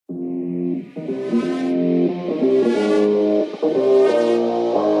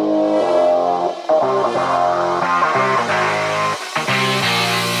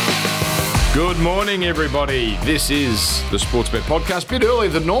Good morning, everybody. This is the Sportsbet Podcast. A bit earlier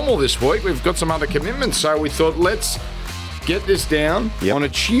than normal this week. We've got some other commitments, so we thought let's get this down on a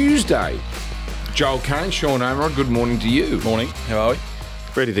Tuesday. Joel Kane, Sean Omerod, good morning to you. Morning. How are we?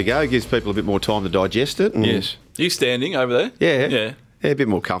 Ready to go. Gives people a bit more time to digest it. And Yes. Are you standing over there? Yeah, a bit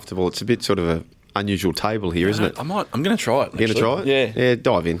more comfortable. It's a bit sort of an unusual table here, isn't it? I'm going to try it. You going to try it? Yeah. Yeah,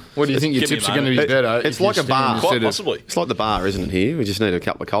 dive in. What do you think your give me tips a are going to be moment. better? It's if like you're a bar. standing Quite instead of- possibly. It's like the bar, isn't it, here? We just need a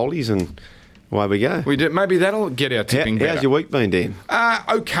couple of coldies and away we go. We do, maybe that'll get our tipping better. How's your week been, Dan?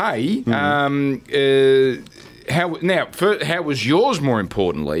 Okay. How was yours, more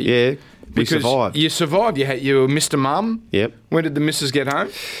importantly? Yeah, we Because survived. you survived. You were Mr. Mum. Yep. When did the missus get home?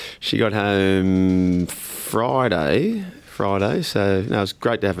 She got home Friday, so no, it was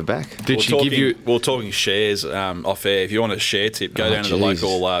great to have her back. Did she give you... We're talking shares off air. If you want a share tip, go down to the geez.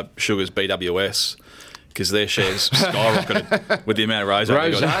 local Sugars BWS because their shares skyrocketed with the amount of rosé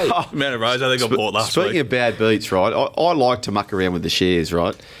they got. Rosé. The amount of rosé they got bought last Speaking week. of bad beats, right, I like to muck around with the shares,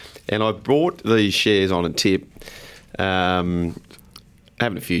 right? And I bought these shares on a tip, having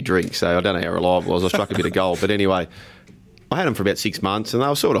a few drinks, so I don't know how reliable I was. I struck a bit of gold. But anyway, I had them for about 6 months, and they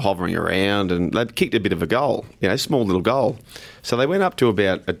were sort of hovering around, and they'd kicked a bit of a goal, small little goal. So they went up to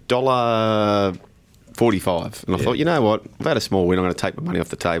about $1.45, and I thought, you know what, I've had a small win, I'm going to take my money off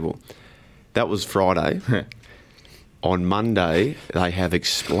the table. That was Friday. On Monday, they have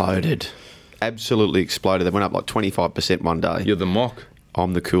exploded. Absolutely exploded. They went up like 25% one day. You're the mock.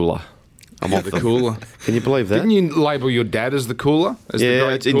 I'm the cooler. I'm off The cooler. Can you believe that? Didn't you label your dad as the cooler? As the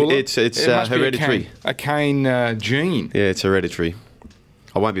great cooler? it's It must be hereditary. A Kane gene. Yeah, it's hereditary.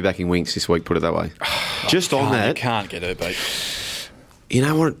 I won't be backing Winks this week, put it that way. Just on You that, can't get her beat. you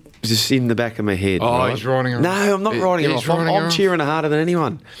know what? Just in the back of my head. Oh, right? he's riding her No, off. I'm not riding her He's off. riding her I'm off. cheering her harder than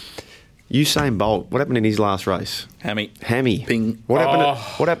anyone. Usain Bolt, what happened in his last race? Hammy. Hammy. Ping. What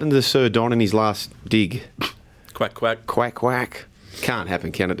happened to Sir Don in his last dig? Quack, quack. Quack, quack. Can't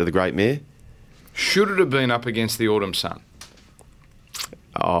happen, can it, to the great mare? Should it have been up against the Autumn Sun?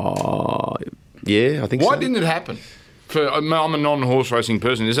 Oh, yeah, I think Why so. didn't it happen? I'm a non-horse racing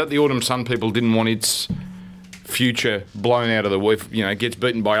person. Is that the Autumn Sun people didn't want its future blown out of the way? It gets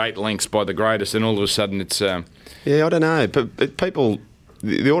beaten by 8 lengths by the greatest, and all of a sudden it's... Yeah, I don't know. But people...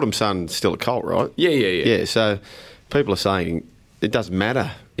 The Autumn Sun's still a colt, right? Yeah. Yeah, so people are saying it doesn't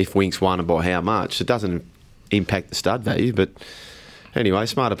matter if Winks won and by how much. It doesn't impact the stud value, but anyway,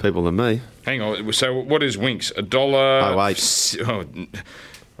 smarter people than me. Hang on. So what is Winks? $1... Oh, wait.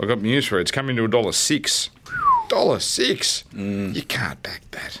 I've got news for you. It's coming to $1.06. $1.06? You can't back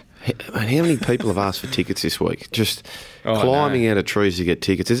that. Man, how many people have asked for tickets this week? Just Oh, climbing no. out of trees to get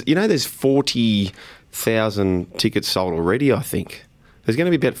tickets. There's 40,000 tickets sold already, I think. There's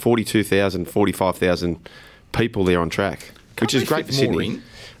going to be about 42,000, 45,000 people there on track, which is they great for fit more Sydney. in?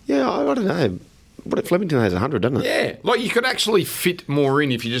 Yeah, I don't know. But Flemington has 100, doesn't it? Yeah, like you could actually fit more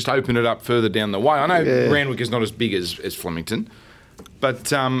in if you just open it up further down the way. I know Randwick is not as big as Flemington, but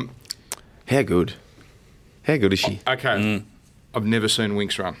How good? How good is she? okay, I've never seen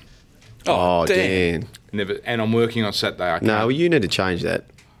Winks run. Oh, damn. Dan. Never, and I'm working on Saturday. I No, can't. you need to change that.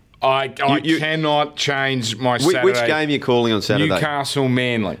 I you- cannot change my Which Saturday. game are you calling on Saturday? Newcastle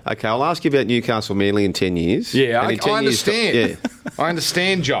Manly. Okay, I'll ask you about Newcastle Manly in 10 years. Yeah, And I in 10 years understand. yeah, I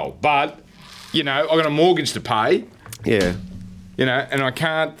understand, Joel, but I've got a mortgage to pay. yeah. And I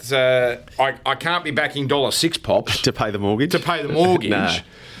can't. I can't be backing $1.06 pops To pay the mortgage? to pay the mortgage No.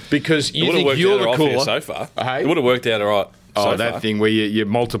 because It you would have think worked you're out the all right for you cooler. so far. Hey? It would have worked out all right. Oh, so that far. thing where you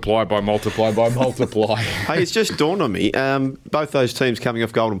multiply by multiply by multiply. Hey, it's just dawned on me. Both those teams coming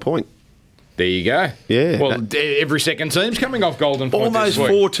off Golden Point. There you go. Yeah. Well, every second team's coming off Golden Point Almost this week.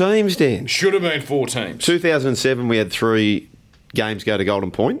 4 teams, Dan. Should have been 4 teams. 2007, we had 3 games go to Golden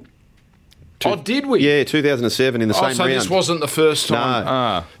Point. Oh, did we? Yeah, 2007 in the same so round. this wasn't the first time.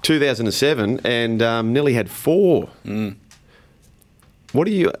 No, 2007, and Nelly had 4. What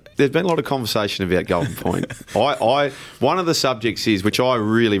do you? There's been a lot of conversation about Golden Point. One of the subjects is, which I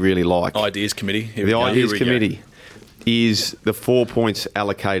really, really like, Ideas committee. Here we the go. Ideas Here we go. Committee, is the 4 points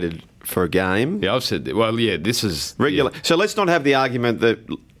allocated for a game. Yeah, I've said that. Well, yeah, this is Regular. yeah. So let's not have the argument that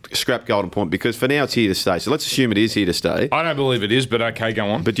scrap Golden Point, because for now it's here to stay. So let's assume it is here to stay. I don't believe it is, but okay, go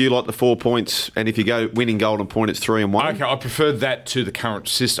on. But do you like the 4 points? And if you go winning Golden Point, it's 3 and 1. Okay, I prefer that to the current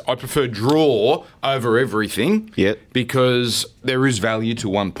system. I prefer draw over everything. Yeah. Because there is value to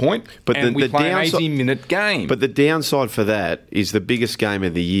 1 point. But and we the play an downside- 80-minute game. But the downside for that is the biggest game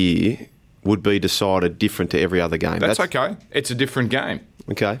of the year would be decided different to every other game. that's okay. It's a different game.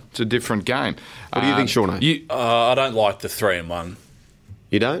 Okay. It's a different game. What do you think, Shaun? I don't like the 3-1.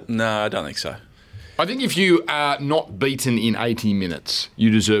 You don't? No, I don't think so. I think if you are not beaten in 80 minutes, you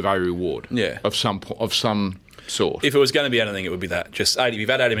deserve a reward. Yeah. Of some sort. If it was going to be anything, it would be that. Just 80. If you've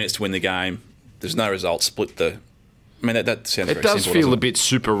had 80 minutes to win the game, there's no result. Split the. I mean, that sounds. It very does simple, feel doesn't a bit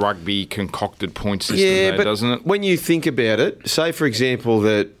Super Rugby concocted point system, Yeah, though, but doesn't it? when you think about it, say for example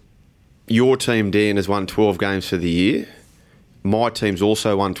that your team, Dan, has won 12 games for the year. My team's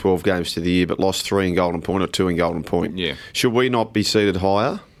also won 12 games for the year, but lost 3 in Golden Point or 2 in Golden Point. Yeah. Should we not be seated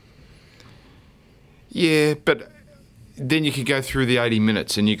higher? Yeah, but then you could go through the 80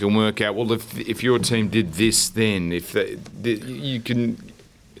 minutes and you can work out, well, if your team did this, then you can.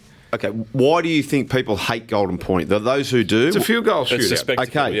 Okay, why do you think people hate Golden Point? There are those who do. It's a field goal It's a shootout.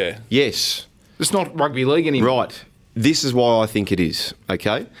 spectacle, Okay. yeah. Yes. It's not rugby league anymore. Right. This is why I think it is.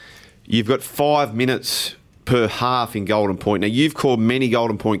 Okay. You've got 5 minutes per half in Golden Point. Now, you've called many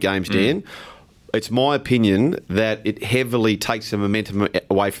Golden Point games, Dan. It's my opinion that it heavily takes the momentum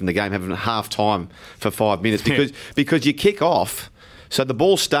away from the game, having half time for 5 minutes because you kick off. So the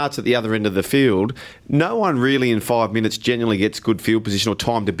ball starts at the other end of the field. No one really in 5 minutes generally gets good field position or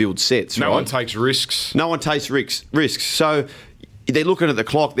time to build sets. No right? one takes risks. No one takes risks. So they're looking at the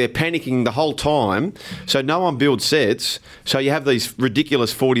clock. They're panicking the whole time. So no one builds sets. So you have these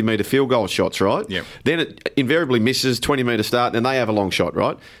ridiculous 40-metre field goal shots, right? Yep. Then it invariably misses, 20-metre start, and then they have a long shot,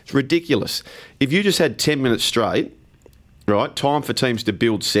 right? It's ridiculous. If you just had 10 minutes straight, right, time for teams to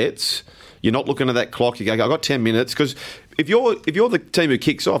build sets, you're not looking at that clock. You go, I've got 10 minutes, because if you're the team who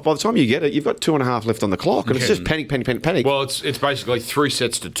kicks off, by the time you get it, you've got 2.5 left on the clock, and it's just panic. Well, it's basically 3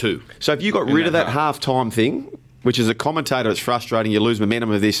 sets to 2. So if you got rid of that half-time thing, which as a commentator, it's frustrating, you lose momentum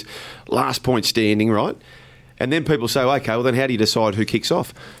of this last point standing, right? And then people say, okay, well then how do you decide who kicks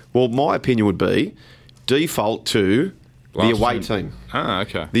off? Well, my opinion would be default to the away team. Ah,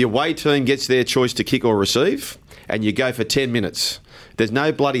 okay. The away team gets their choice to kick or receive, and you go for 10 minutes. There's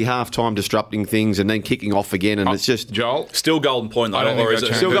no bloody half-time disrupting things and then kicking off again, and it's just... Joel? Still Golden Point, though. I don't think or is that it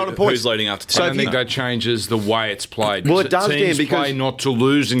changes. Still Golden Point. Who's leading after 10? I don't think that changes the way it's played. Well, it does, Teams Dan, because- play not to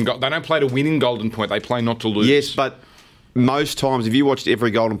lose. They don't play to win in Golden Point. They play not to lose. Yes, but most times, if you watched every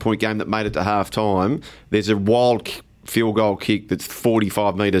Golden Point game that made it to half-time, there's a wild field goal kick that's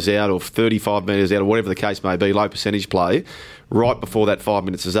 45 metres out or 35 metres out or whatever the case may be, low percentage play, right before that 5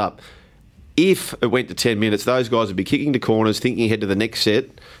 minutes is up. If it went to 10 minutes, those guys would be kicking to corners, thinking ahead to the next set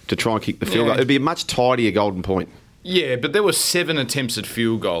to try and kick the field goal. It'd be a much tidier Golden Point. Yeah, but there were 7 attempts at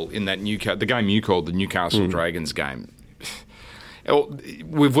field goal in that the game you called the Newcastle Dragons game.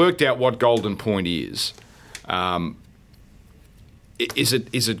 We've worked out what Golden Point is. Is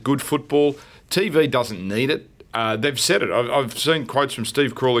it good football? TV doesn't need it. They've said it. I've seen quotes from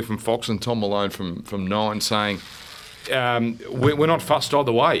Steve Crawley from Fox and Tom Malone from Nine saying, we're not fussed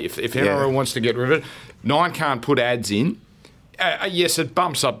either way. If NRL wants to get rid of it, Nine can't put ads in. Yes, it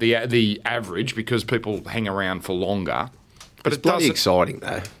bumps up the average because people hang around for longer. But It's bloody exciting,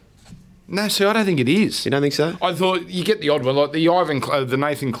 though. No, see, I don't think it is. You don't think so? I thought you get the odd one, like the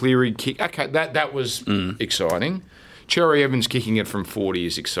Nathan Cleary kick. Okay, that was exciting. Cherry Evans kicking it from 40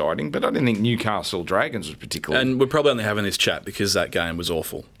 is exciting, but I didn't think Newcastle Dragons was particularly... And we're probably only having this chat because that game was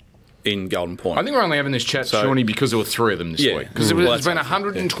awful in Golden Point. I think we're only having this chat, Shawnee, because there were 3 of them this week. Because it's been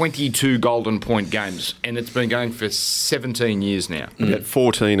 122 Golden Point games, and it's been going for 17 years now. About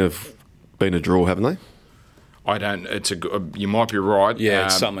 14 have been a draw, haven't they? I don't... you might be right. Yeah,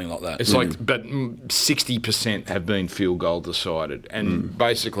 it's something like that. It's like... But 60% have been field goal decided. And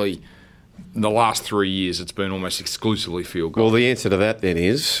basically, in the last 3 years, it's been almost exclusively field goal. Well, the answer to that then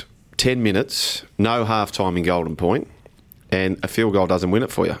is 10 minutes, no half-time in Golden Point, and a field goal doesn't win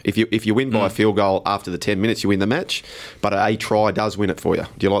it for you. If you win by a field goal after the 10 minutes, you win the match, but a try does win it for you.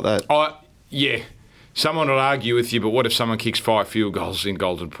 Do you like that? Yeah. Someone would argue with you, but what if someone kicks 5 field goals in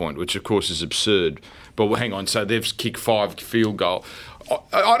Golden Point, which of course is absurd. But hang on, so they've kicked 5 field goals.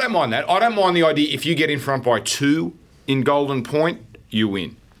 I don't mind that. I don't mind the idea if you get in front by 2 in Golden Point, you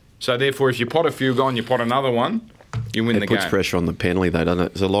win. So therefore, if you pot a field goal and you pot another one, you win the game. It puts pressure on the penalty, though, doesn't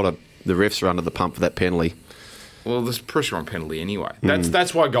it? There's a lot of the refs are under the pump for that penalty. Well, there's pressure on penalty anyway.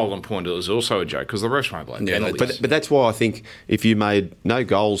 That's why Golden Point is also a joke, because the refs won't blame penalties. But that's why I think if you made no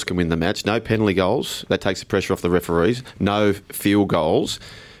goals can win the match, no penalty goals, that takes the pressure off the referees, no field goals,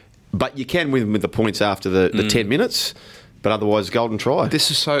 but you can win with the points after the 10 minutes, but otherwise golden try.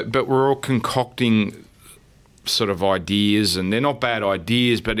 But we're all concocting sort of ideas, and they're not bad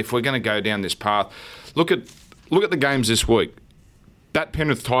ideas, but if we're going to go down this path, look at the games this week. That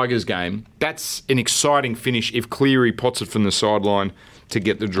Penrith Tigers game, that's an exciting finish if Cleary pots it from the sideline to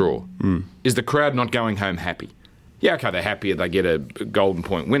get the draw. Is the crowd not going home happy? Yeah, okay, they're happier they get a Golden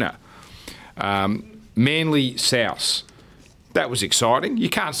Point winner. Manly South. That was exciting. You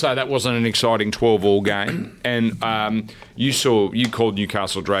can't say that wasn't an exciting 12-all game. And you called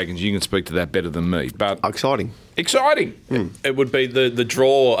Newcastle Dragons. You can speak to that better than me. But Exciting. exciting. It would be the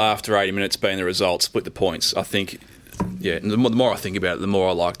draw after 80 minutes being the result, split the points. I think, yeah, the more I think about it, the more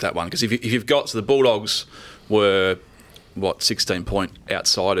I like that one. Because if you've got, so the Bulldogs were, 16-point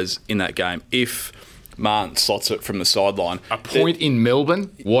outsiders in that game. If Martin slots it from the sideline. A point in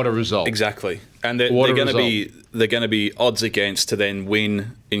Melbourne, what a result. Exactly. And they're What a going to result. be odds against to then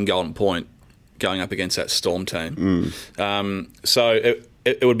win in Golden Point going up against that Storm team. So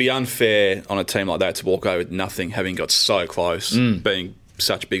it would be unfair on a team like that to walk away with nothing, having got so close, being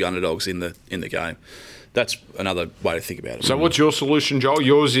such big underdogs in the game. That's another way to think about it. So what's your solution, Joel?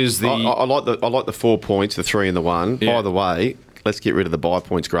 Yours is the... I like the 4 points, the 3 and the 1. Yeah. By the way, let's get rid of the buy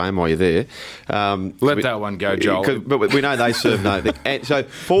points, Graham, while you're there. Let that one go, Joel. But we know they serve no. And so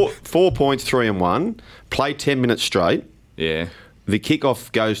 4 points, 3 and 1. Play 10 minutes straight. Yeah. The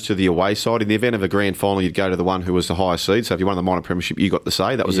kickoff goes to the away side. In the event of a grand final, you'd go to the one who was the highest seed. So if you won the minor premiership, you got the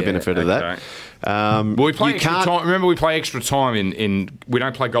say. That was the benefit of that. Well, we play extra time. Remember, we play extra time in we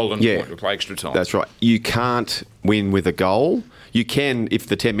don't play Golden Point. We play extra time. That's right. You can't win with a goal. You can if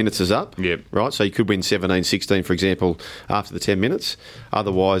the 10 minutes is up. Yep. Right? So you could win 17-16, for example, after the 10 minutes.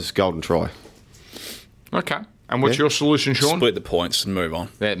 Otherwise, golden try. Okay. And what's your solution, Sean? Split the points and move on.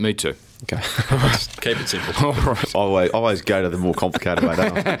 Yeah, me too. Okay. Keep it simple. All right. I always go to the more complicated way,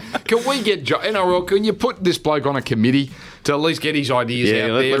 don't I? Can we get NRL? Can you put this bloke on a committee to at least get his ideas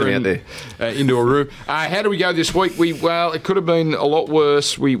out let there him out there. Into a room? How do we go this week? It could have been a lot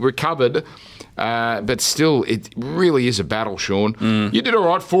worse. We recovered, but still, it really is a battle, Sean. You did all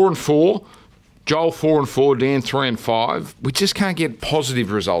right, 4 and 4. Joel 4 and 4. Dan 3 and 5. We just can't get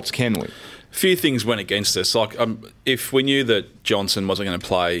positive results, can we? A few things went against us. Like if we knew that Johnson wasn't going to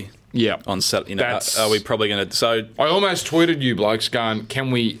play. Yeah. On Saturday, are we probably going to? So I almost tweeted you blokes going,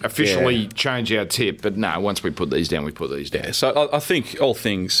 can we officially change our tip? But no, once we put these down, we put these down. Yeah, so I think all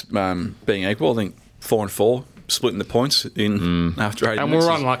things being equal, I think 4 and 4, splitting the points in after 8 And minutes.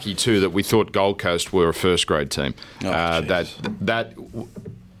 we're unlucky too that we thought Gold Coast were a first grade team. That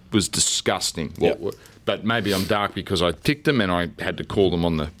was disgusting. Yep. But maybe I'm dark because I picked them and I had to call them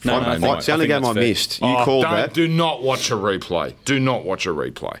on the Friday night. It's the only game I missed. You called that. Do not watch a replay. Do not watch a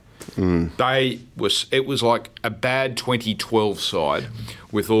replay. It was like a bad 2012 side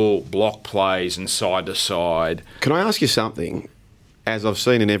with all block plays and side to side. Can I ask you something? As I've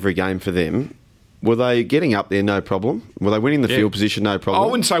seen in every game for them, were they getting up there no problem? Were they winning the field position no problem? I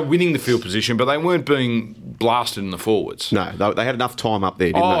wouldn't say winning the field position, but they weren't being blasted in the forwards. No, they had enough time up there,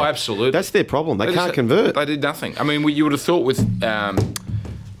 didn't they? Oh, absolutely. That's their problem. They can't convert. They did nothing. I mean, you would have thought with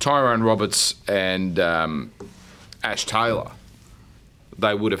Tyrone Roberts and Ash Taylor,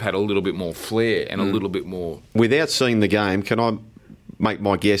 they would have had a little bit more flair and a little bit more... Without seeing the game, can I make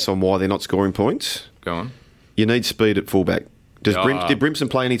my guess on why they're not scoring points? Go on. You need speed at fullback. Did Brimson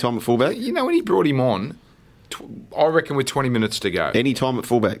play any time at fullback? You know, when he brought him on, I reckon with 20 minutes to go. Any time at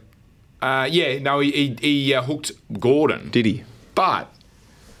fullback? He hooked Gordon. Did he? But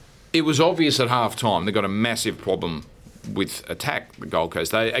it was obvious at half-time they got a massive problem with attack, the Gold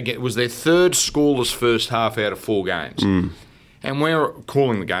Coast. It was their third scoreless first half out of 4 games. And we're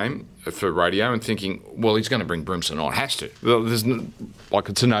calling the game for radio and thinking, well, he's going to bring Brimson on. Has to. It's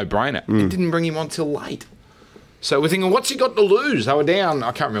a no-brainer. It didn't bring him on till late. So we're thinking, what's he got to lose? They were down,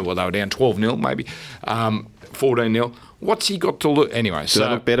 I can't remember what they were down, 12-0 maybe, 14-0. What's he got to lose? Anyway, Does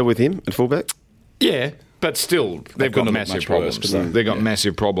that look better with him at fullback? Yeah, but still, they've got massive problems. They've got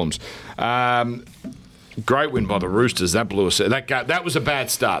massive problems. Great win by the Roosters. That blew us. That was a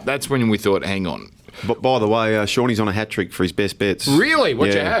bad start. That's when we thought, hang on. But by the way, Shawnee's on a hat-trick for his best bets. Really?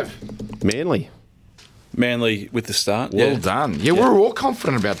 What'd you have? Manly with the start. Well done. Yeah, we were all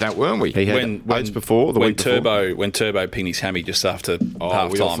confident about that, weren't we? He had Oates before, the week before. When Turbo pinged his hammy just after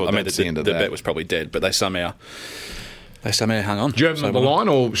half-time, I mean, the bet was probably dead, but they somehow hung on. Do you have them on the line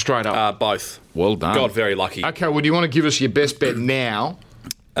or straight up? Both. Well done. God, very lucky. Okay, well, do you want to give us your best bet now?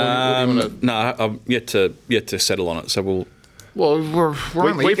 No, I'm yet to settle on it, so we'll... Well, we're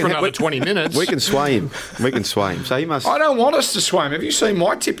only here for another 20 minutes. We can sway him. So he must... I don't want us to sway him. Have you seen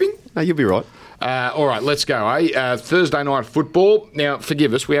my tipping? No, you'll be right. All right, let's go. Thursday night football. Now,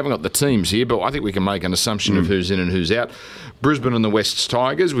 forgive us, we haven't got the teams here, but I think we can make an assumption of who's in and who's out. Brisbane and the Wests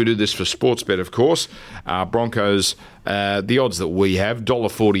Tigers. We do this for Sportsbet, of course. Broncos, the odds that we have,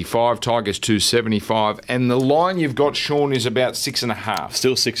 $1.45, Tigers $2.75, and the line you've got, Sean, is about 6.5.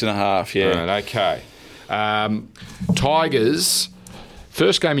 Still 6.5, yeah. Right, okay. Tigers,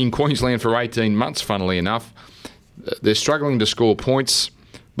 first game in Queensland for 18 months, funnily enough. They're struggling to score points.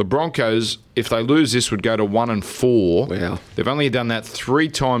 The Broncos, if they lose this, would go to 1-4. Wow. They've only done that 3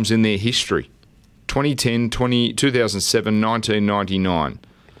 times in their history. 2010, 2007, 1999.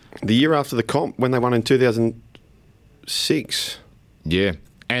 The year after the comp, when they won in 2006. Yeah.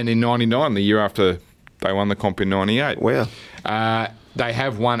 And in 99, the year after they won the comp in 98. Wow. They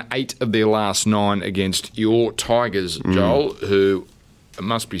have won 8 of their last 9 against your Tigers, Joel, who, it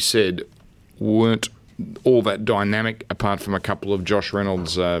must be said, weren't all that dynamic apart from a couple of Josh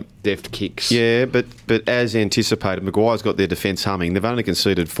Reynolds' deft kicks. Yeah, but as anticipated, Maguire's got their defence humming. They've only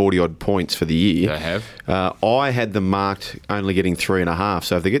conceded 40-odd points for the year. They have. I had them marked only getting 3.5,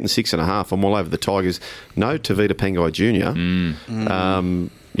 so if they're getting 6.5, I'm all over the Tigers. No Tavita Pangai Jr.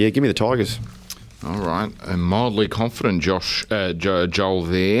 Yeah, give me the Tigers. All right. A mildly confident Joel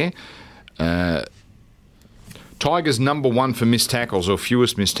there. Tigers number 1 for missed tackles or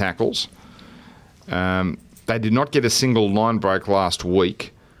fewest missed tackles. They did not get a single line break last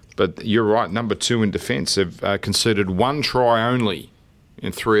week, but you're right, number 2 in defence. They've conceded 1 try only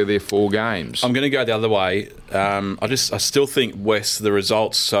in 3 of their 4 games. I'm going to go the other way. I still think West, the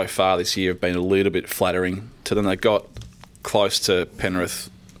results so far this year have been a little bit flattering to them. They got close to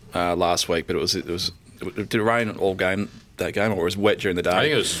Penrith last week, but it did it rain all game that game, or it was wet during the day? I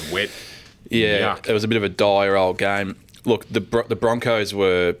think it was wet. Yeah, Yuck. it was a bit of a dire old game. Look, the Broncos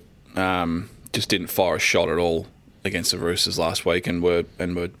were just didn't fire a shot at all against the Roosters last week, and were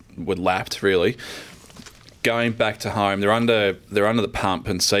lapped really. Going back to home, they're under the pump,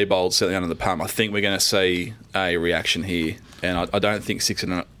 and Seibold's certainly under the pump. I think we're going to see a reaction here, and I don't think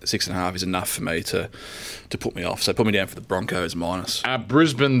 6.5 is enough for me to put me off. So put me down for the Broncos minus. Are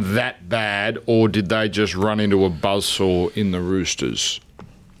Brisbane that bad, or did they just run into a buzzsaw in the Roosters?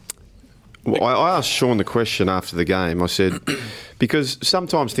 Well, I asked Sean the question after the game. I said, because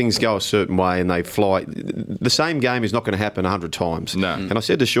sometimes things go a certain way and they fly. The same game is not going to happen 100 times. No. And I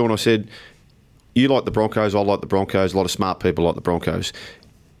said to Sean, you like the Broncos, I like the Broncos, a lot of smart people like the Broncos.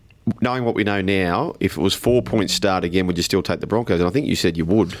 Knowing what we know now, if it was 4 points start again, would you still take the Broncos? And I think you said you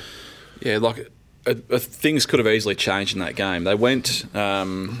would. Yeah, things could have easily changed in that game. They went...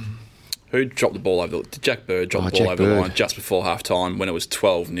 who dropped the ball over? Did Jack Bird drop the ball over the line just before half-time when it was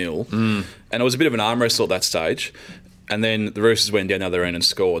 12-0? And it was a bit of an arm wrestle at that stage. And then the Roosters went down the other end and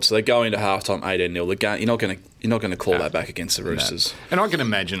scored. So they go into half-time 18-0. The game, you're not going to call that back against the Roosters. No. And I can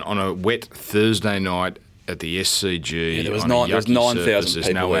imagine on a wet Thursday night at the SCG, there was 9,000 people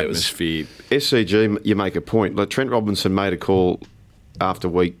no there. atmosphere. SCG, you make a point. Like Trent Robinson made a call after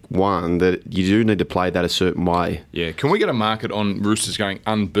week 1 that you do need to play that a certain way. Yeah, can we get a market on Roosters going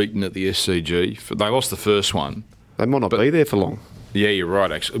unbeaten at the SCG? They lost the first one. They might not be there for long. Yeah, you're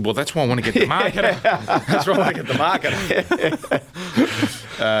right, actually. Well, that's why I want to get the market. That's why I want to get the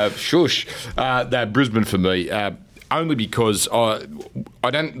market. Shush. That Brisbane for me. Only because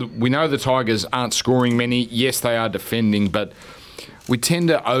we know the Tigers aren't scoring many. Yes, they are defending, but we tend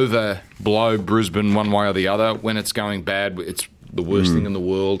to overblow Brisbane one way or the other. When it's going bad, it's the worst thing in the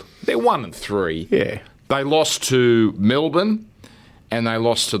world. They're 1-3. Yeah. They lost to Melbourne and they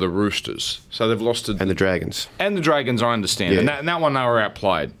lost to the Roosters. So they've lost to... And the Dragons. And the Dragons, I understand. Yeah. And that one they were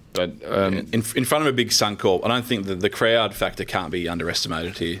outplayed. But in front of a big Suncorp, I don't think the crowd factor can't be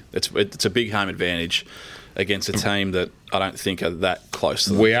underestimated here. It's a big home advantage against a team that I don't think are that close to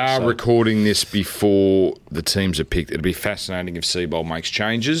them. We are recording this before the teams are picked. It'd be fascinating if Seibold makes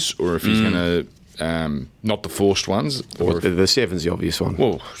changes or if he's going to... not the forced ones. Or the 7's the obvious one.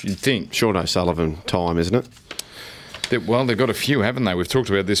 Well, you'd think. Sean O'Sullivan time, isn't it? They've got a few, haven't they? We've talked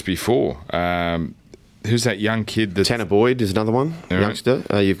about this before. Who's that young kid? Tanner Boyd is another one, youngster.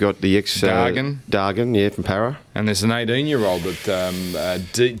 You've got the Dargan, yeah, from Para. And there's an 18-year-old,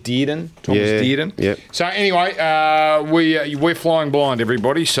 Dearden, Thomas Dearden. Yep. So anyway, we're flying blind,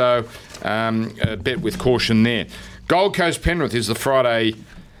 everybody, so a bet with caution there. Gold Coast Penrith is the Friday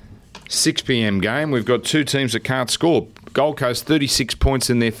 6 p.m. game. We've got 2 teams that can't score. Gold Coast, 36 points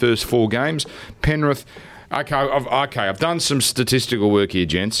in their first 4 games. Penrith, I've done some statistical work here,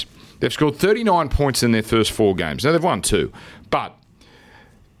 gents. They've scored 39 points in their first 4 games. Now, they've won 2. But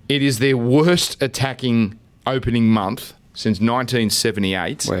it is their worst attacking opening month since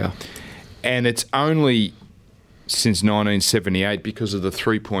 1978. Wow. And it's only since 1978 because of the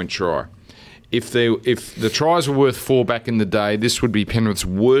 3-point try. If the tries were worth 4 back in the day, this would be Penrith's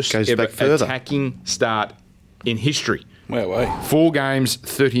worst ever attacking start in history. Wow. 4 games,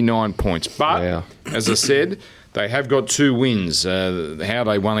 39 points. But, as I said, they have got 2 wins. How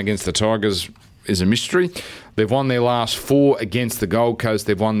they won against the Tigers is a mystery. They've won their last 4 against the Gold Coast.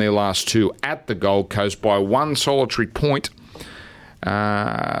 They've won their last 2 at the Gold Coast by 1 solitary point.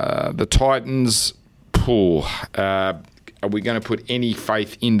 The Titans, Are we going to put any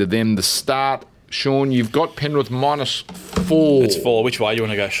faith into them? The start, Sean, you've got Penrith -4. It's 4. Which way you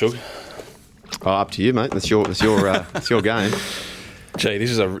want to go, Shug? Oh, up to you, mate. That's your game. Gee,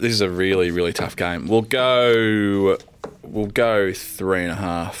 this is a really, really tough game. We'll go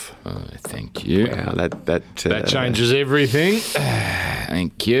 3.5. Oh, thank you. Wow, That changes everything.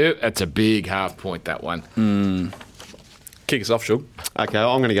 Thank you. That's a big half point, that one. Kick us off, Shug. Okay,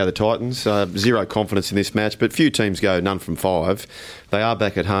 I'm going to go the Titans. Zero confidence in this match, but few teams go none from 5. They are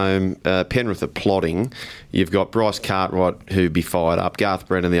back at home. Penrith are plodding. You've got Bryce Cartwright, who'd be fired up. Garth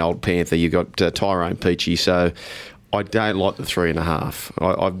Brennan, the old Panther. You've got Tyrone Peachy. So I don't like the 3.5.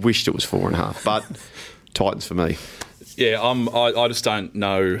 I wished it was 4.5, but Titans for me. Yeah, I just don't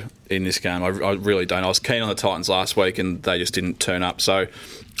know in this game. I really don't. I was keen on the Titans last week, and they just didn't turn up. So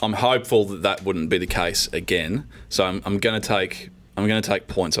I'm hopeful that wouldn't be the case again. So I'm going to take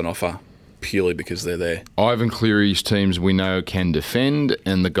points on offer purely because they're there. Ivan Cleary's teams we know can defend,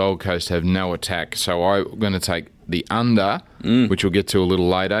 and the Gold Coast have no attack. So I'm going to take the under, which we'll get to a little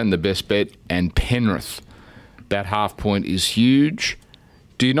later, and the best bet, and Penrith. That half point is huge.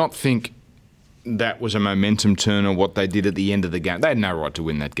 Do you not think that was a momentum turner, what they did at the end of the game? They had no right to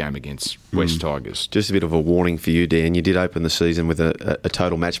win that game against West Tigers. Just a bit of a warning for you, Dan. You did open the season with a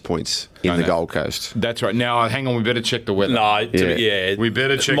total match points in the Gold Coast. That's right. Now, hang on, we better check the weather. No, we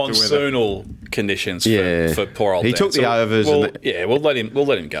better check the weather. Monsoonal conditions for poor old Dan. He took the overs. We'll let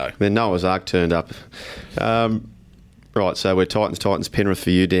him go. Then Noah's Ark turned up. Right, so we're Titans, Penrith for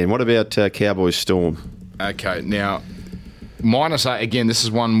you, Dan. What about Cowboys Storm? Okay, now, -8. Again, this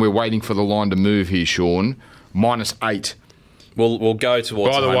is one we're waiting for the line to move here, Sean. -8. We'll go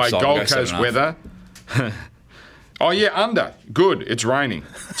towards By the way, side. Gold Coast weather. Oh, yeah, under. Good. It's raining.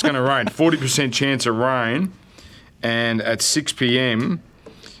 It's going to rain. 40% chance of rain. And at 6 p.m,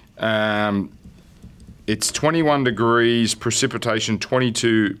 it's 21 degrees, precipitation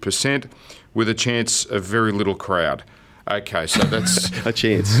 22%, with a chance of very little crowd. Okay, so that's... a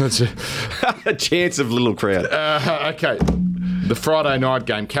chance. That's a chance of little crowd. Okay. The Friday night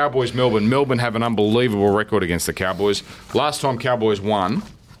game, Cowboys-Melbourne. Melbourne have an unbelievable record against the Cowboys. Last time Cowboys won,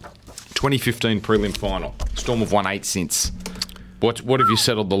 2015 prelim final. Storm have won 8 since. What have you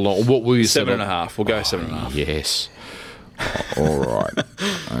settled the law? What will you settle? 7.5. We'll go 7.5. Yes. All right.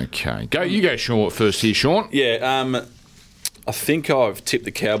 Okay. You go Sean first here, Sean. Yeah, I think I've tipped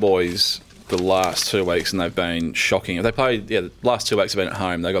the Cowboys the last 2 weeks, and they've been shocking. They played, the last 2 weeks have been at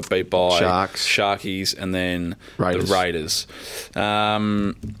home. They got beat by Sharkies, and then the Raiders.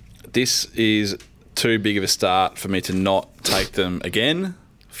 This is too big of a start for me to not take them again.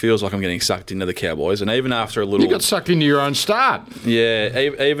 Feels like I'm getting sucked into the Cowboys, and even after a little, you got sucked into your own start. Yeah,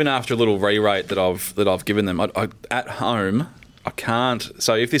 even after a little re-rate that I've given them, I at home I can't.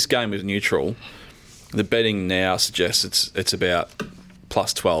 So if this game is neutral, the betting now suggests it's about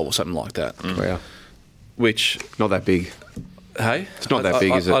 +12 or something like that. Wow. Which not that big. Hey, it's not that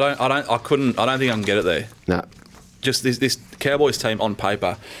big, is it? I don't think I can get it there. No. Just this Cowboys team on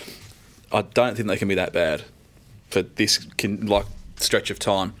paper, I don't think they can be that bad for this stretch of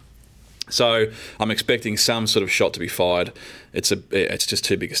time. So I'm expecting some sort of shot to be fired. It's just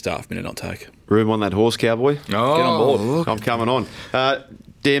too big a start for me to not take. Room on that horse, Cowboy? Get on board. Look. I'm coming on.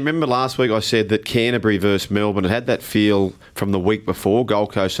 Dan, remember last week I said that Canterbury versus Melbourne had that feel from the week before,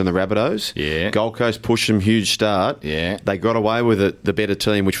 Gold Coast and the Rabbitohs. Yeah. Gold Coast pushed them, huge start. Yeah. They got away with it, the better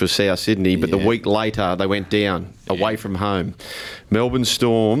team, which was South Sydney, but the week later they went down, away from home. Melbourne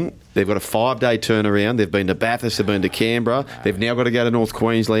Storm, they've got a 5-day turnaround. They've been to Bathurst, they've been to Canberra. They've now got to go to North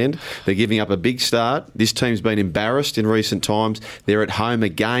Queensland. They're giving up a big start. This team's been embarrassed in recent times. They're at home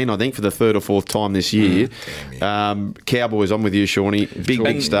again, I think, for the 3rd or 4th time this year. Cowboys, I'm with you, Shawnee.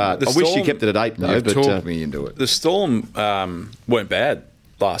 Big start. I wish you kept it at 8, though. You've talked me into it. The Storm weren't bad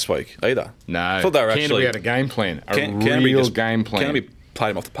last week either. No. I thought they were Canterbury had a game plan. Real game plan. Canterbury played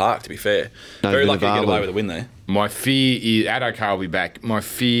them off the park, to be fair. No, very lucky to get away with a win there. My fear is... Adokar will be back. My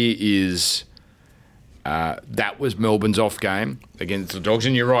fear is... that was Melbourne's off game against the Dogs.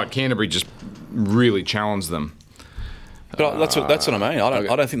 And you're right, Canterbury just really challenged them. But that's what I mean.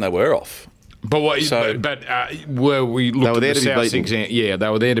 I don't think they were off. But were we looked at the South's example? Yeah, they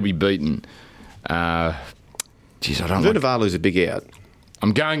were there to be beaten. I don't know. Vunivalu's a big out.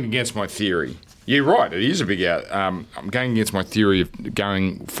 I'm going against my theory. You're right, it is a big out. I'm going against my theory of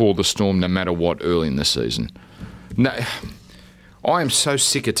going for the Storm no matter what early in the season. No, I am so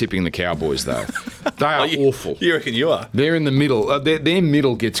sick of tipping the Cowboys, though. They are awful. You reckon you are? They're in the middle. Their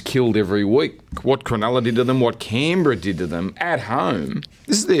middle gets killed every week. What Cronulla did to them, what Canberra did to them at home.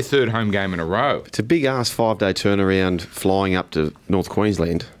 This is their 3rd home game in a row. It's a big-ass 5-day turnaround flying up to North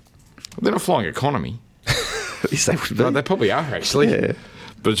Queensland. They're not flying economy. Yes, they would be. No, they probably are, actually. Yeah.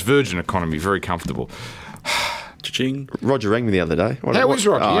 But it's Virgin Economy, very comfortable. Cha-ching. Roger rang me the other day. How is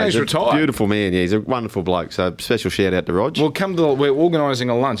Roger? Yeah, he's a retired. Beautiful man. Yeah, he's a wonderful bloke. So special shout out to Rog. We're organising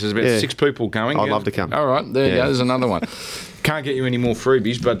a lunch. There's about 6 people going. I'd love to come. All right, there you Yeah. go. There's another one. Can't get you any more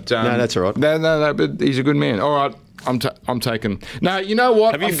freebies, but... No, that's all right. No, but he's a good man. All right, I'm taking... No, you know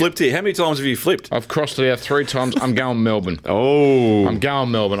what? Have you flipped here? How many times have you flipped? I've crossed it out 3 times. I'm going Melbourne. Oh. I'm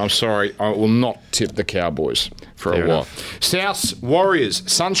going Melbourne. I'm sorry. I will not tip the Cowboys for Fair a while. enough. South's Warriors,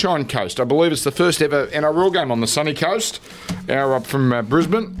 Sunshine Coast. I believe it's the first ever NRL game on the sunny coast. Hour up from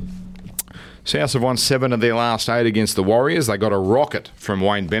Brisbane. Souths have won 7 of their last 8 against the Warriors. They got a rocket from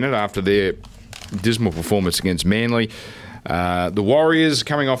Wayne Bennett after their dismal performance against Manly. The Warriors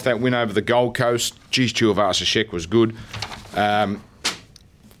coming off that win over the Gold Coast. Geez, Tuivasa-Sheck was good. The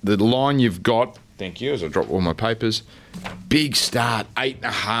line you've got, thank you, as I drop all my papers, big start,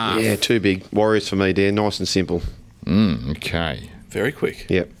 8.5. Yeah, too big. Warriors for me, Dan. Nice and simple. Okay. Very quick.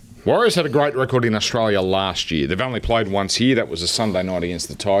 Yep. Warriors had a great record in Australia last year. They've only played once here. That was a Sunday night against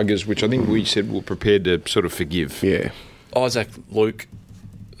the Tigers, which I think we said we're prepared to sort of forgive. Yeah. Isaac Luke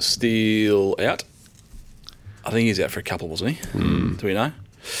still out. I think he's out for a couple, wasn't he? Do we know?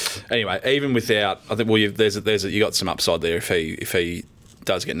 Anyway, even without, I think you got some upside there if he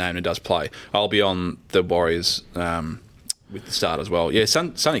does get named and does play. I'll be on the Warriors with the start as well. Yeah,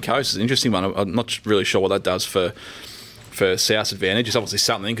 Sunny Coast is an interesting one. I'm not really sure what that does for South's advantage. It's obviously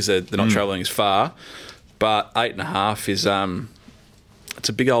something because they're not travelling as far, but 8.5 is it's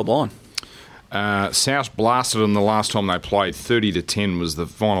a big old line. South blasted them the last time they played. 30-10 was the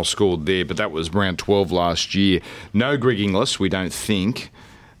final score there, but that was round 12 last year. No Greg Inglis, we don't think.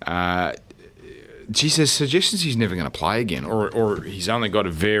 Geez, there's suggestions he's never going to play again, or he's only got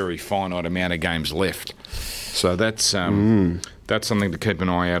a very finite amount of games left. So that's something to keep an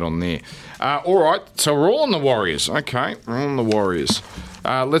eye out on there. All right, so we're all on the Warriors. Okay, we're on the Warriors.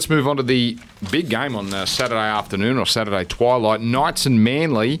 Let's move on to the big game on Saturday afternoon or Saturday twilight. Knights and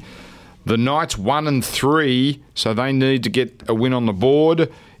Manly. The Knights 1-3, so they need to get a win on the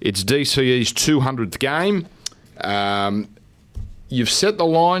board. It's DCE's 200th game. You've set the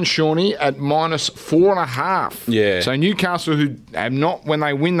line, Shawnee, at -4.5. Yeah. So Newcastle, who have not, when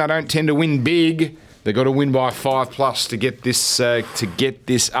they win, they don't tend to win big. They've got to win by 5+ to get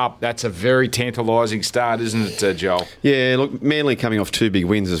this up. That's a very tantalising start, isn't it, Joel? Yeah, look, Manly coming off 2 big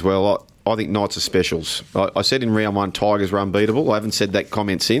wins as well. I think Knights are specials. I said in round 1 Tigers were unbeatable. I haven't said that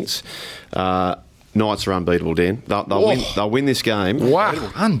comment since. Knights are unbeatable, Dan. They'll win this game.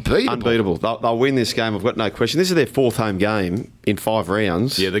 Wow, unbeatable. Unbeatable. They'll win this game. I've got no question. This is their 4th home game in 5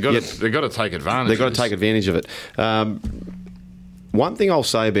 rounds. Yeah, they've got to take advantage. They've got to take advantage of it. One thing I'll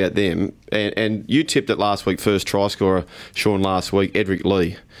say about them, and you tipped it last week, first try scorer, Sean, last week, Edric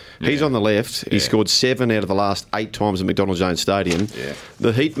Lee. He's on the left. He scored 7 out of the last 8 times at McDonald Jones Stadium. Yeah.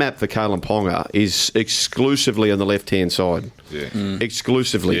 The heat map for Kalen Ponga is exclusively on the left-hand side. Yeah.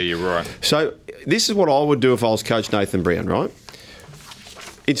 Exclusively. Yeah, you're right. So this is what I would do if I was Coach Nathan Brown, right?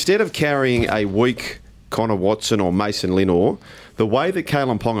 Instead of carrying a weak Connor Watson or Mason Linor, the way that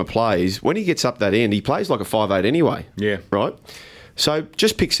Kalen Ponga plays, when he gets up that end, he plays like a 5'8" anyway. Yeah. Right? So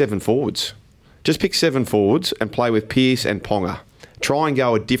just pick 7 forwards. Just pick 7 forwards and play with Pearce and Ponga. Try and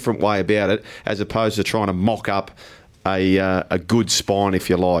go a different way about it as opposed to trying to mock up a good spine, if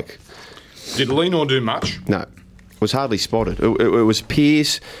you like. Did Lenor do much? No. It was hardly spotted. It was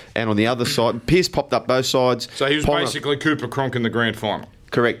Pearce, and on the other side, Pearce popped up both sides. So he was basically Cooper Cronk in the grand final.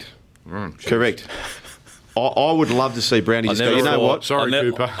 Correct. Correct. I would love to see Brownie just go, you know what? Sorry,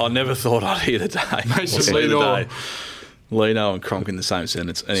 Cooper. I never thought I'd hear the day. Mason Lenor. Leno and Cronk in the same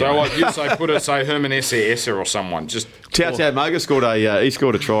sentence. Anyway. So what you'd say Herman Esser or someone. Just Tau Moga scored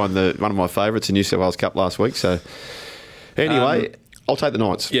a try in one of my favourites in New South Wales Cup last week. So anyway, I'll take the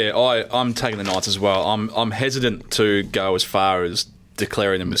Knights. Yeah, I'm taking the Knights as well. I'm hesitant to go as far as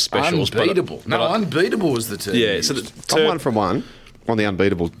declaring them as specials. Unbeatable. Unbeatable is the team. Yeah, so I'm 1 from 1 on the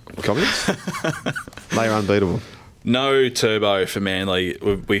unbeatable comments. They are unbeatable. No Turbo for Manly.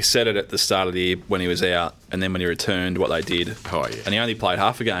 We said it at the start of the year when he was out, and then when he returned, what they did. Oh, yeah. And he only played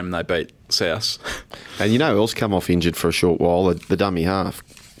half a game and they beat South. And you know who else come off injured for a short while? The dummy half,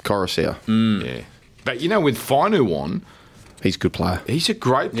 Coruscant. Yeah. But, with Fainu on, he's a good player. he's a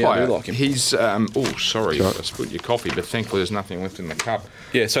great player. Yeah, I do like him. He's, sorry, I spilled your coffee, but thankfully there's nothing left in the cup.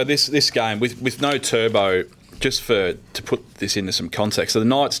 Yeah, so this game, with no Turbo, just to put this into some context, so the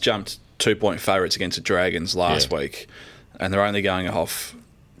Knights jumped 2-point favourites against the Dragons last week, and they're only going off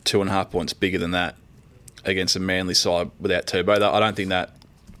 2.5 points bigger than that against a Manly side without Turbo. I don't think that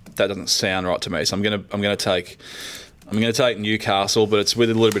doesn't sound right to me. So I'm gonna take I'm going to take Newcastle, but it's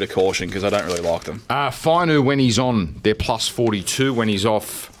with a little bit of caution because I don't really like them. Fainu, when he's on, they're plus 42. When he's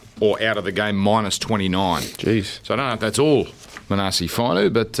off or out of the game, minus 29. Jeez. So I don't know if that's all Manasi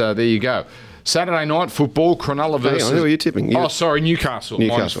Fainu, but there you go. Saturday night football, Cronulla versus... Hang on, who are you tipping? Newcastle.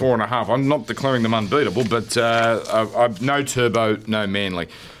 Minus 4.5. I'm not declaring them unbeatable, but no Turbo, no Manly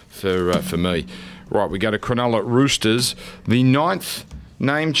for me. Right, we go to Cronulla Roosters. The 9th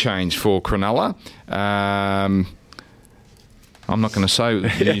name change for Cronulla. I'm not going to say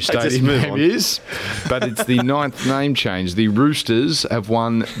what the new stadium name is, but it's the 9th name change. The Roosters have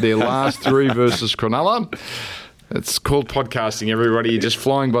won their last 3 versus Cronulla. It's called podcasting, everybody. You're just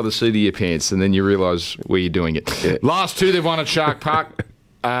flying by the seat of your pants, and then you realise where you're doing it. Yeah. Last 2 they've won at Shark Park,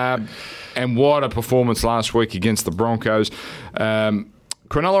 and what a performance last week against the Broncos.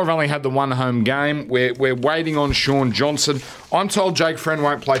 Cronulla have only had the 1 home game. We're waiting on Sean Johnson. I'm told Jake Friend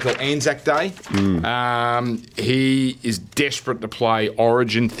won't play till Anzac Day. He is desperate to play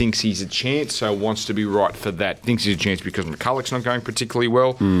Origin, thinks he's a chance, so wants to be right for that. Thinks he's a chance because McCulloch's not going particularly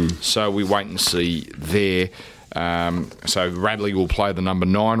well, so we wait and see there. So Radley will play the number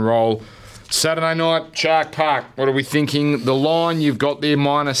 9 role. Saturday night, Shark Park. What are we thinking? The line you've got there,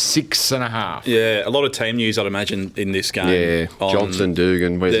 minus 6.5. Yeah, a lot of team news, I'd imagine, in this game. Yeah, Johnson,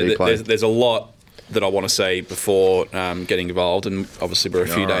 Dugan, where's he play? There's a lot that I want to see before getting involved, and obviously we're a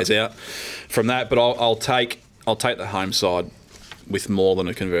few days out from that. But I'll take the home side with more than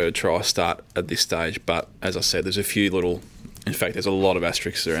a converted try start at this stage. But as I said, there's a few little... In fact, there's a lot of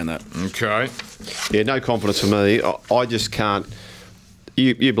asterisks around that. Okay. Yeah, no confidence for me. I just can't...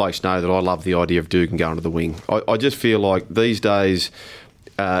 You blokes know that I love the idea of Dugan going to the wing. I just feel like these days,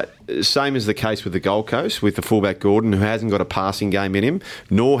 same as the case with the Gold Coast, with the fullback Gordon, who hasn't got a passing game in him,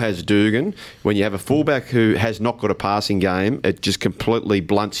 nor has Dugan. When you have a fullback who has not got a passing game, it just completely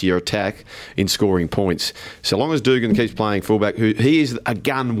blunts your attack in scoring points. So long as Dugan keeps playing fullback, he is a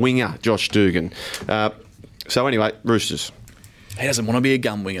gun winger, Josh Dugan. So anyway, Roosters. He doesn't want to be a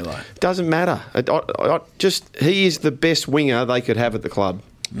gun winger, though. Doesn't matter. He is the best winger they could have at the club.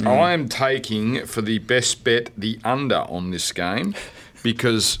 I am taking, for the best bet, the under on this game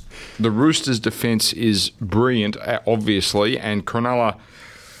because the Roosters' defence is brilliant, obviously, and Cronulla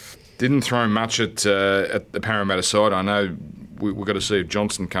didn't throw much at the Parramatta side. I know we've got to see if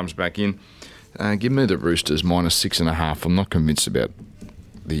Johnson comes back in. Give me the Roosters minus 6.5. I'm not convinced about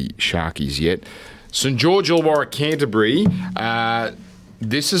the Sharkies yet. St George Illawarra Canterbury.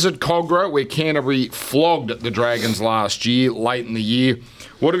 This is at Cogra, where Canterbury flogged the Dragons last year, late in the year.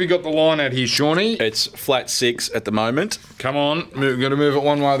 What have you got the line at here, Shawnee? It's flat 6 at the moment. Come on, we've got to move it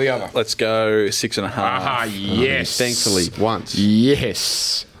one way or the other. Let's go 6.5. Ah, yes. Thankfully, once.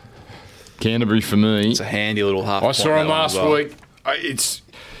 Yes. Canterbury for me. It's a handy little half. I saw him last week. It's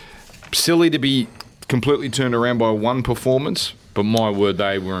silly to be completely turned around by one performance. But my word,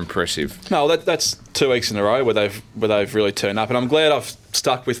 they were impressive. No, that's 2 weeks in a row where they've really turned up, and I'm glad I've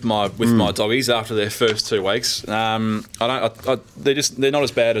stuck with my doggies after their first 2 weeks. They're not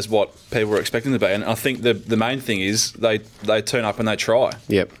as bad as what people were expecting to be, and I think the main thing is they turn up and they try.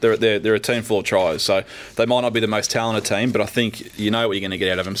 Yep, they're a team full of tries, so they might not be the most talented team, but I think you know what you're going to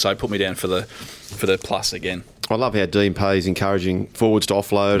get out of them. So put me down for the plus again. I love how Dean Pay's encouraging forwards to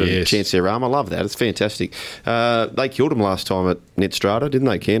offload and chance their arm. I love that. It's fantastic. They killed them last time at Netstrata, didn't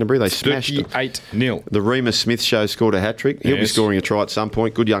they, Canterbury? They smashed them. 38-0. The Remus Smith show scored a hat-trick. He'll be scoring a try at some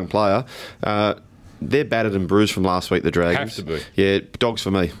point. Good young player. They're battered and bruised from last week, the Dragons. Have to be. Yeah, dogs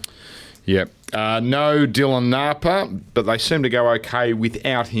for me. Yep. No Dylan Napa, but they seem to go okay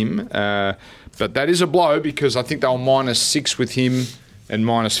without him. But that is a blow because I think they were minus 6 with him and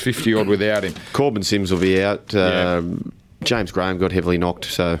minus 50 odd without him. Corbin Sims will be out. James Graham got heavily knocked,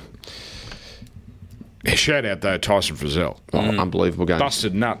 so... Shout out, though, Tyson Frizzell. Unbelievable game.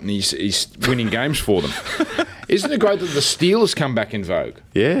 Busted nut, and he's winning games for them. Isn't it great that the Steelers come back in vogue?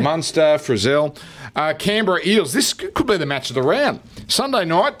 Yeah. Munster, Frizzell. Canberra Eels. This could be the match of the round. Sunday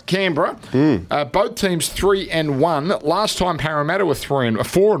night, Canberra. Both teams 3-1. Last time Parramatta were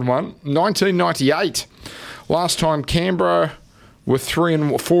 4-1, 1998. Last time Canberra were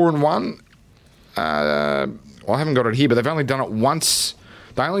 4-1. I haven't got it here, but they've only done it once.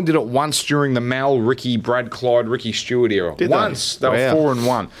 They only did it once during the Mal, Ricky, Brad Clyde, Ricky Stewart era. Once they were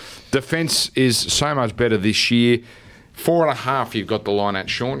 4-1. Defence is so much better this year. 4.5 you've got the line at,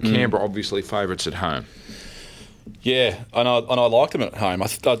 Sean. Canberra obviously favourites at home. Yeah, and I like them at home. I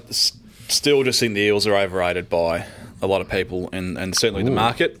still just think the Eels are overrated by a lot of people and certainly the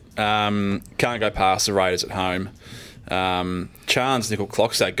market. Can't go past the Raiders at home. Chance Nickel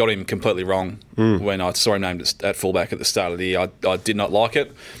Clockstack got him completely wrong when I saw him named at fullback at the start of the year. I did not like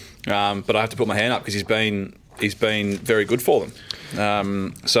it, but I have to put my hand up because he's been he's been very good for them.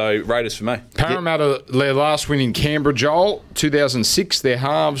 So Raiders for me. Parramatta, their last win in Canberra, Joel, 2006. Their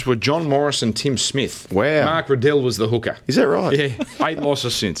halves were John Morris and Tim Smith. Wow. Mark Riddell was the hooker. Is that right? Yeah, 8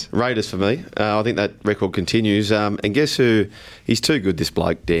 losses since. Raiders for me. I think that record continues. And guess who? He's too good, this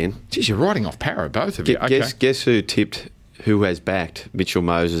bloke, Dan. Geez, you're writing off Parra, both of you. Okay. Guess who tipped who has backed Mitchell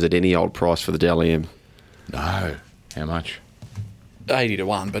Moses at any old price for the Dally M? No. How much? 80 to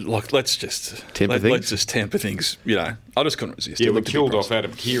 1, but like let's just Temper things? let's just temper things. You know, I just couldn't resist. Yeah, It we looked a bit killed pricey. off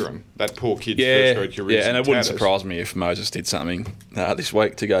Adam Kieran, that poor kid's Yeah, first career. yeah, and it wouldn't surprise me if Moses did something this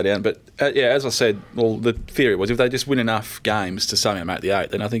week to go down. But yeah, as I said, well, the theory was if they just win enough games to somehow make the 8,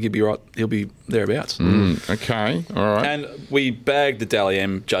 then I think he'll be right. He'll be thereabouts. Okay, all right. And we bagged the Dally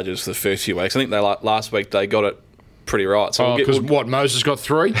M judges for the first few weeks. I think they last week they got it pretty right. So Because Moses got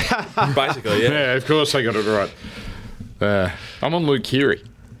 3? basically, yeah. Yeah, of course they got it right. I'm on Luke Keary.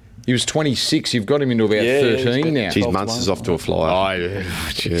 He was 26. You've got him into about Yeah, 13 now. Geez, Munster's off to a flyer.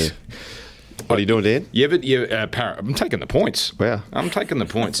 Jeez. Yeah. What are you doing, Dan? Yeah, but I'm taking the points. Wow. I'm taking the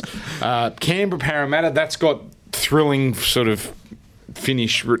points. Canberra Parramatta, that's got thrilling sort of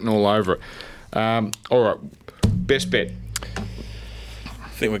finish written all over it. All right, best bet. I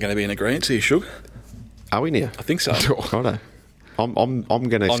think we're going to be in agreement here, Shug. Are we now? I think so. Righto. I'm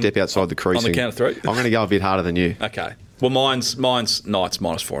going to step outside the crease. on the count of 3? I'm going to go a bit harder than you. Okay. Well, mine's Knights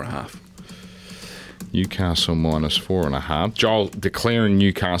 -4.5. Newcastle -4.5. Joel declaring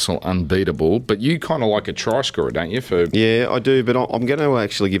Newcastle unbeatable, but you kind of like a try scorer, don't you? For Yeah, I do, but I'm going to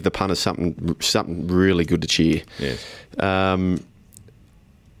actually give the punters something really good to cheer. yes,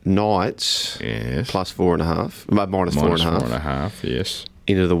 Knights yes, +4.5, minus -4.5. -4.5. Yes.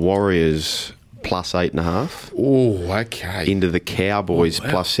 Into the Warriors +8.5. Oh, okay. Into the Cowboys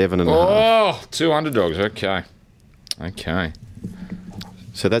 +7.5. Oh, 2 underdogs. Okay. Okay.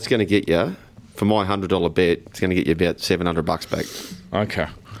 So that's going to get you, for my $100 bet, it's going to get you about $700 back. Okay.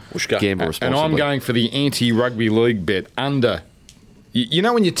 We'll go. Gamble And responsibly. I'm going for the anti-rugby league bet under. You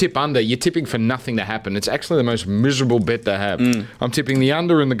know when you tip under, you're tipping for nothing to happen. It's actually the most miserable bet to have. I'm tipping the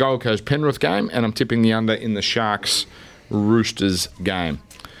under in the Gold Coast Penrith game, and I'm tipping the under in the Sharks Roosters game.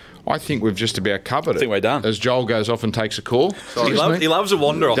 I think we've just about covered it. I think we're done. As Joel goes off and takes a call. He loves a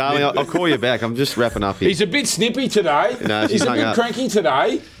wander off. Darling, I'll call you back. I'm just wrapping up here. He's a bit snippy today. No, she's He's a hung bit up. cranky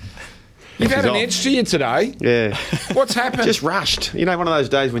today. You've had an off. edge to you today. Yeah. What's happened? Just rushed. You know, one of those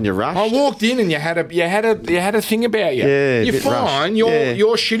days when you're rushed. I walked in and you had a thing about you. Yeah, a You're bit fine. rushed. Your Yeah.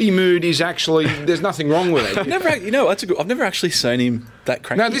 your shitty mood is actually there's nothing wrong with it. I've never actually seen him that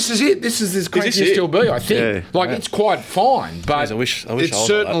cranky. No, this is it. This is as cranky this as it? he'll be, I think. Yeah. Like, it's quite fine, but Jeez, I wish I it's was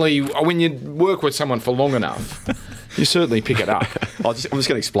certainly, when you work with someone for long enough, you certainly pick it up. I'm just going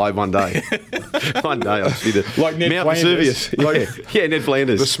to explode one day. One day I'll just be the Like Ned Mount Flanders. Vesuvius. Yeah, Ned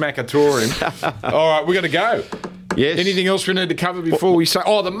Flanders. The Smackatorium. All right, we're going to go. Yes. Anything else we need to cover before we say,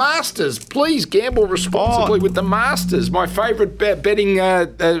 the Masters. Please gamble responsibly with the Masters. My favourite betting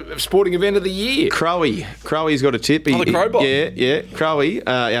sporting event of the year. Crowy's got a tip. the Crowbot. Yeah. Crowy,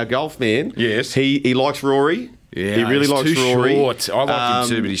 our golf man. Yes. He likes Rory. Yeah, he really he's likes too Rory. short. I like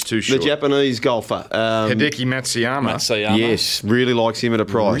him too, but he's too short. The Japanese golfer. Hideki Matsuyama. Matsuyama. Yes, really likes him at a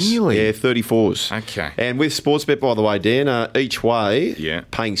price. Really? Yeah, 34s. Okay. And with Sportsbet, by the way, Dan, each way, Yeah.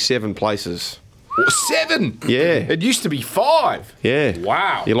 paying 7 places. 7. Yeah. It used to be 5. Yeah.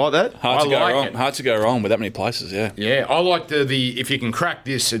 Wow. You like that? Hard to I go like wrong. it. Hard to go wrong with that many places. Yeah. Yeah, I like the if you can crack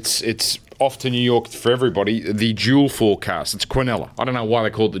this, it's off to New York for everybody. The dual forecast. It's Quinella. I don't know why they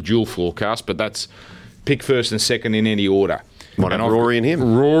call it the dual forecast, but that's pick first and second in any order. Might have I've Rory and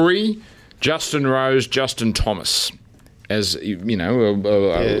him. Rory, Justin Rose, Justin Thomas. As you know,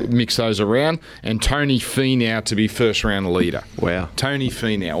 mix those around, and Tony Finau to be first round leader. Wow. Tony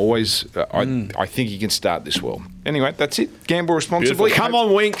Finau always. I think he can start this well. Anyway, that's it. Gamble responsibly. Come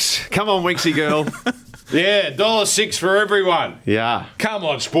on, Winks. Come on, Winksy girl. Yeah, $1.06 for everyone. Yeah. Come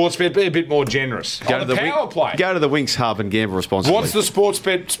on, Sportsbet, be a bit more generous. Go On to the the power play. Go to the Winks hub and gamble responsibly. What's the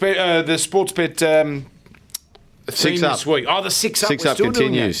Sportsbet theme 6 up. this week? Oh, the 6 up. 6 We're up still doing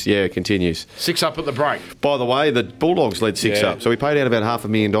continues. Yeah, it continues. that. 6 up at the break. By the way, the Bulldogs led 6 Yeah. up, so we paid out about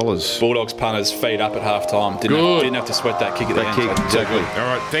 $500,000. Bulldogs punters feed up at half time. Good. Didn't have to sweat that kick at the That end. kick, So exactly. good.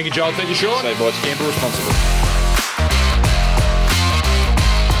 All right. Thank you, Joel. Thank you, Sean. Say, boys. Gamble responsibly.